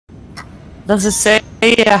Does it say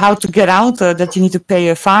how to get out? That you need to pay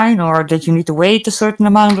a fine or that you need to wait a certain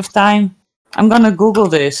amount of time? I'm gonna Google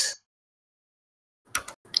this.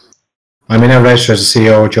 I'm in a register as a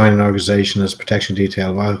CEO or join an organization as protection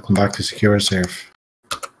detail. Welcome back to SecureServe.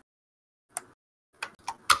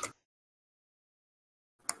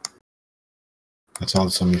 That's all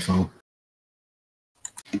that's on my phone.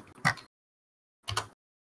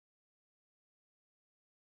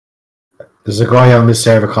 There's a guy on this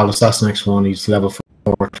server called AssassinX1. He's level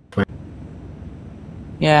 420.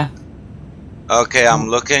 Yeah. Okay, I'm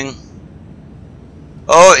looking.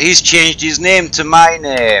 Oh, he's changed his name to my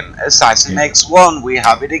name. Assassin X1, we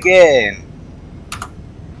have it again.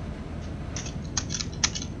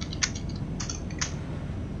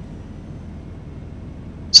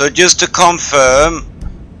 So just to confirm.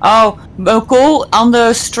 Oh, cool. On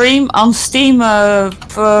the stream, on Steam. My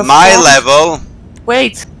level.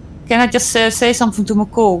 Wait, can I just say something to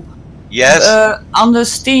McCall? Yes. On the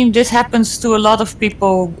Steam, this happens to a lot of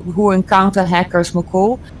people who encounter hackers,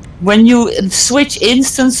 McCall. When you switch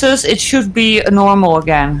instances, it should be normal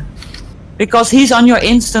again. Because he's on your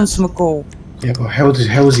instance, McCall. Yeah, but how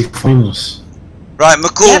is he finding us? Right,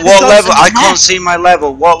 McCall, yeah, what level? I can't see my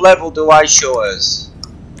level. What level do I show us?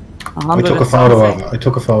 I took a photo of it. I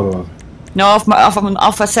took a photo of it. No,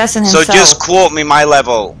 of Assassin himself. So just quote me my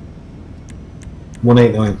level.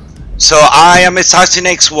 189. So I am Assassin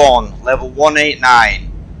X1, level 189.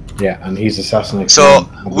 Yeah, and he's Assassin X1. So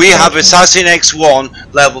we have Assassin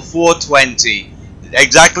X1, level 420.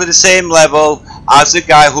 Exactly the same level as the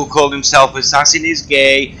guy who called himself Assassin is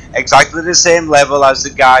Gay. Exactly the same level as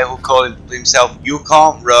the guy who called himself You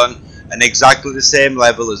Can't Run. And exactly the same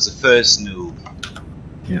level as the first noob.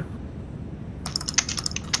 Yeah.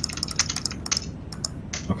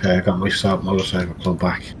 Okay, I got myself motorcycle club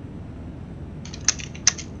back.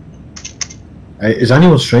 Is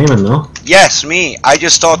anyone streaming, no? Yes, me. I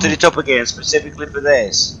just started it up again specifically for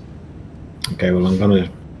this. Okay, well I'm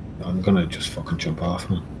gonna just fucking jump off,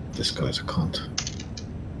 man. This guy's a cunt.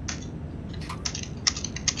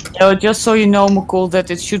 Just so you know, McCall, that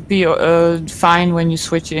it should be fine when you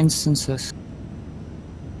switch instances.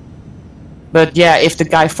 But yeah, if the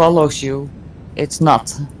guy follows you, it's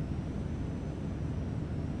not.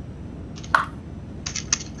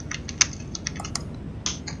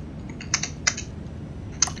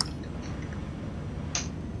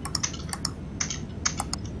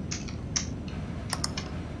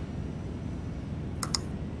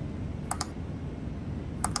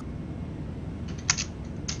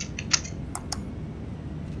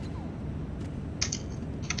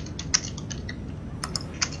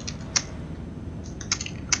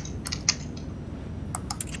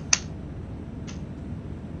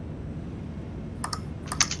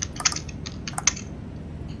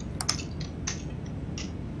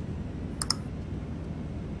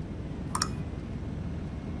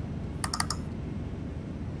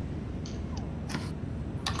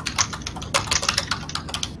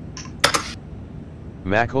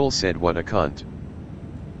 Macole said what a cunt.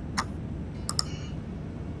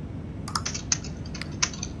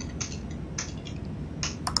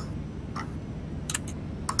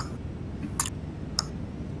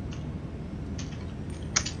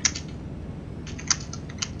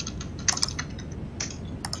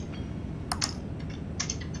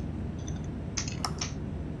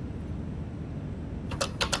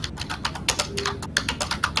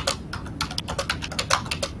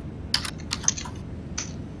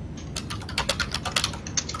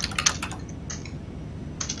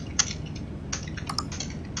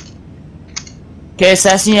 Okay,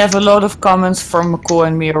 Assassin, you have a lot of comments from McCall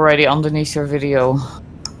and me already underneath your video.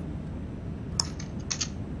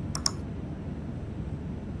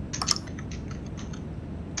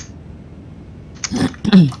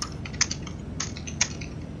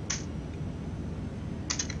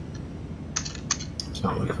 It's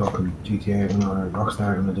not like fucking GTA or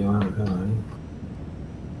Rockstar gonna do anything,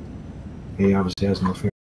 eh? He obviously has no fear.